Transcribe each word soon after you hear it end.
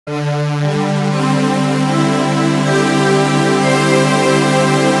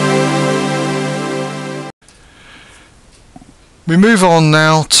We move on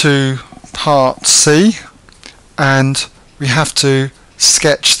now to part C, and we have to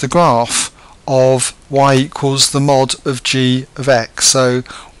sketch the graph of y equals the mod of g of x. So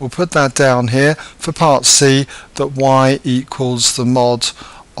we'll put that down here for part C, that y equals the mod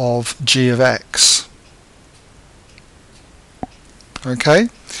of g of x. Okay.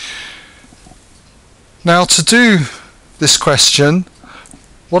 Now, to do this question,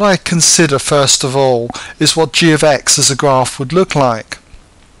 what I consider first of all is what g of x as a graph would look like.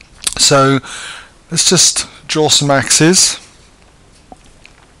 So let's just draw some axes,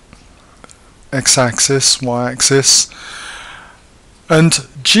 x-axis, y-axis, and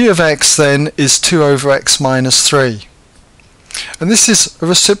g of x then is 2 over x minus 3. And this is a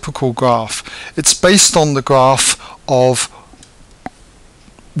reciprocal graph. It's based on the graph of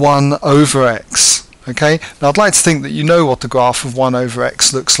 1 over x. Okay, now I'd like to think that you know what the graph of 1 over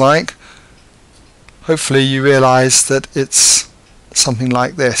x looks like. Hopefully you realize that it's something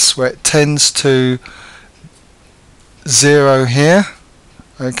like this, where it tends to 0 here,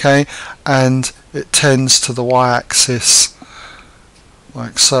 okay, and it tends to the y-axis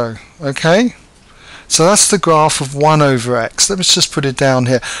like so. Okay, so that's the graph of 1 over x. Let's just put it down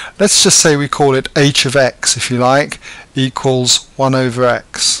here. Let's just say we call it h of x, if you like, equals 1 over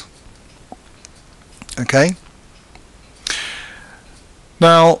x. Okay,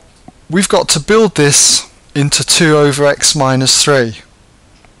 now we've got to build this into 2 over x minus 3.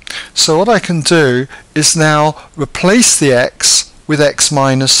 So what I can do is now replace the x with x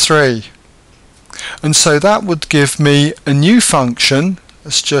minus 3, and so that would give me a new function.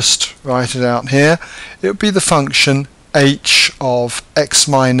 Let's just write it out here. It would be the function h of x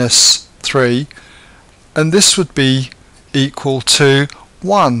minus 3, and this would be equal to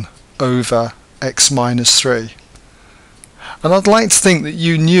 1 over x minus 3. And I'd like to think that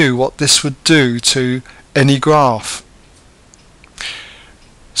you knew what this would do to any graph.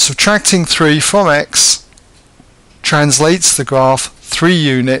 Subtracting 3 from x translates the graph 3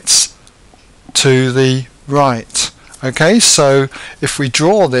 units to the right. Okay, so if we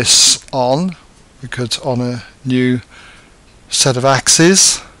draw this on, we could on a new set of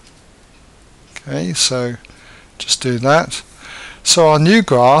axes. Okay, so just do that. So our new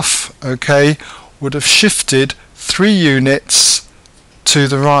graph, okay, would have shifted 3 units to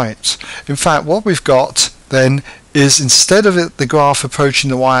the right. In fact, what we've got then is, instead of the graph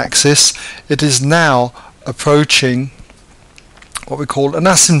approaching the y-axis, it is now approaching what we call an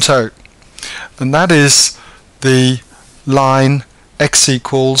asymptote, and that is the line x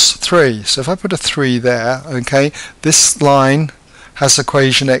equals 3. So if I put a 3 there, okay, this line has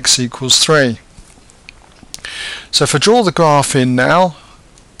equation x equals 3. So if I draw the graph in now,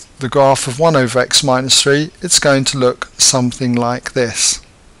 the graph of 1 over x minus 3, it's going to look something like this.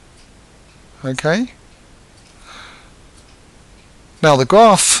 Okay? Now the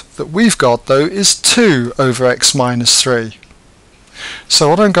graph that we've got though is 2 over x minus 3. So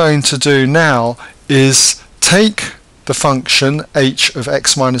what I'm going to do now is take the function h of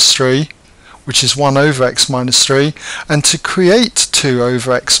x minus 3, which is 1 over x minus 3, and to create 2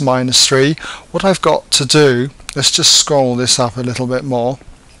 over x minus 3, what I've got to do, let's just scroll this up a little bit more,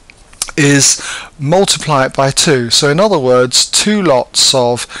 is multiply it by 2. So in other words, 2 lots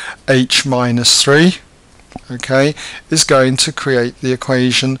of h minus 3, okay, is going to create the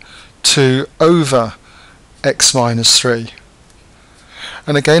equation 2 over x minus 3.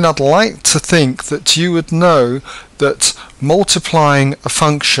 And again, I'd like to think that you would know that multiplying a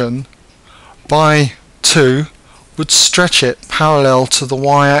function by 2 would stretch it parallel to the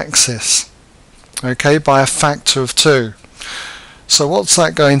y-axis, okay, by a factor of 2. So what's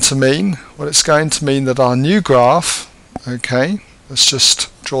that going to mean? Well, it's going to mean that our new graph, okay, let's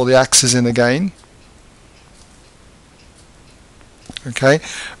just draw the axes in again. Okay,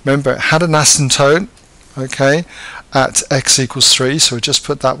 remember it had an asymptote, okay, at x equals 3, so we just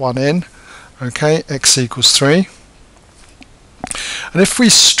put that one in, okay, x equals 3. And if we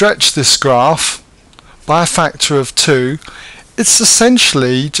stretch this graph by a factor of 2, it's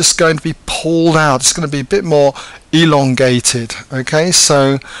essentially just going to be pulled out. It's going to be a bit more elongated. Okay,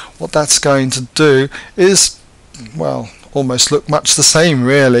 so what that's going to do is, well, almost look much the same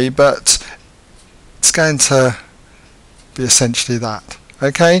really, but it's going to be essentially that.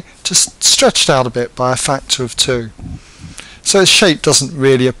 Okay, just stretched out a bit by a factor of 2. So its shape doesn't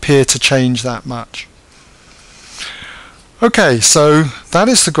really appear to change that much. Okay, so that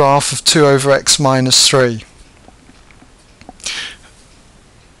is the graph of 2 over x minus 3.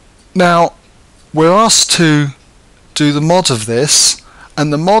 Now, we're asked to do the mod of this,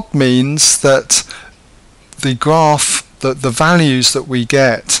 and the mod means that the graph, the values that we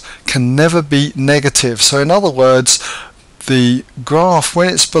get can never be negative. So in other words, the graph,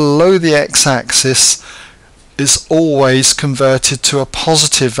 when it's below the x-axis, is always converted to a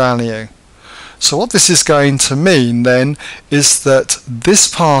positive value. So what this is going to mean then is that this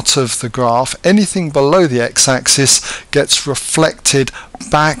part of the graph, anything below the x-axis, gets reflected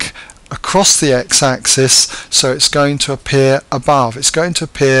back across the x-axis, so it's going to appear above. It's going to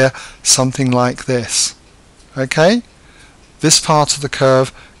appear something like this. Okay? This part of the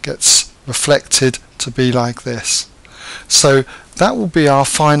curve gets reflected to be like this. So that will be our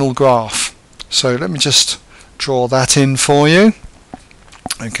final graph. So let me just draw that in for you.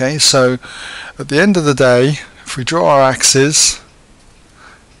 Okay, so at the end of the day, if we draw our axes,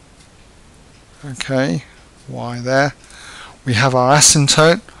 okay, y there, we have our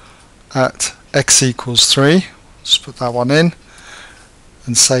asymptote at x equals 3. Let's put that one in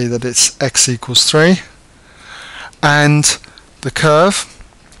and say that it's x equals 3. And the curve,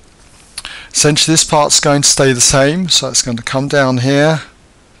 essentially this part's going to stay the same, so it's going to come down here,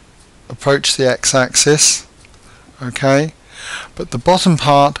 approach the x-axis, okay, but the bottom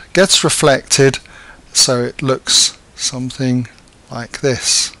part gets reflected, so it looks something like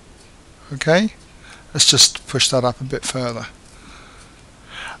this. Okay, let's just push that up a bit further.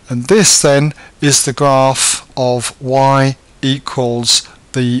 And this then is the graph of y equals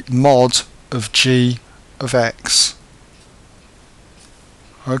the mod of g of x.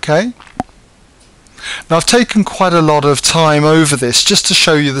 Okay? Now I've taken quite a lot of time over this just to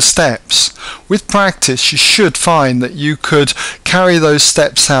show you the steps. With practice you should find that you could carry those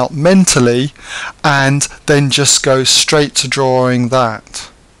steps out mentally and then just go straight to drawing that.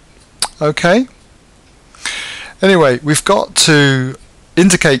 Okay? Anyway, we've got to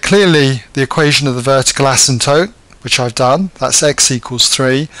indicate clearly the equation of the vertical asymptote, which I've done. That's x equals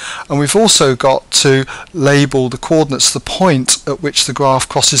 3, and we've also got to label the coordinates, the point at which the graph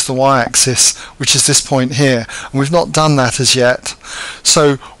crosses the y-axis, which is this point here, and we've not done that as yet.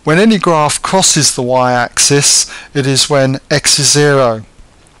 So when any graph crosses the y-axis, it is when x is 0.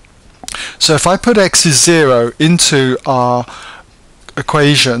 So if I put x is 0 into our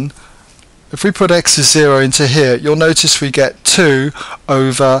equation, if we put x is 0 into here, you'll notice we get 2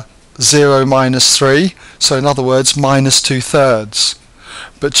 over 0 minus 3, so in other words minus 2/3.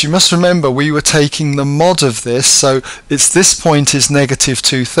 But you must remember we were taking the mod of this, so it's this point is negative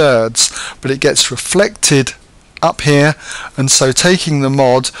 2/3, but it gets reflected up here, and so taking the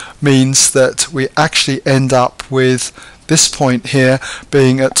mod means that we actually end up with this point here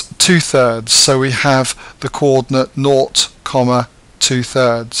being at 2/3, so we have the coordinate 0,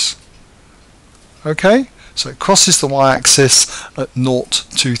 2/3. Okay? So it crosses the y-axis at 0,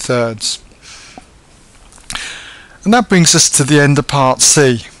 2/3. And that brings us to the end of part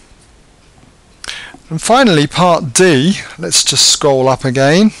C. And finally part D, let's just scroll up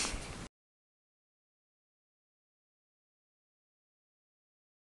again.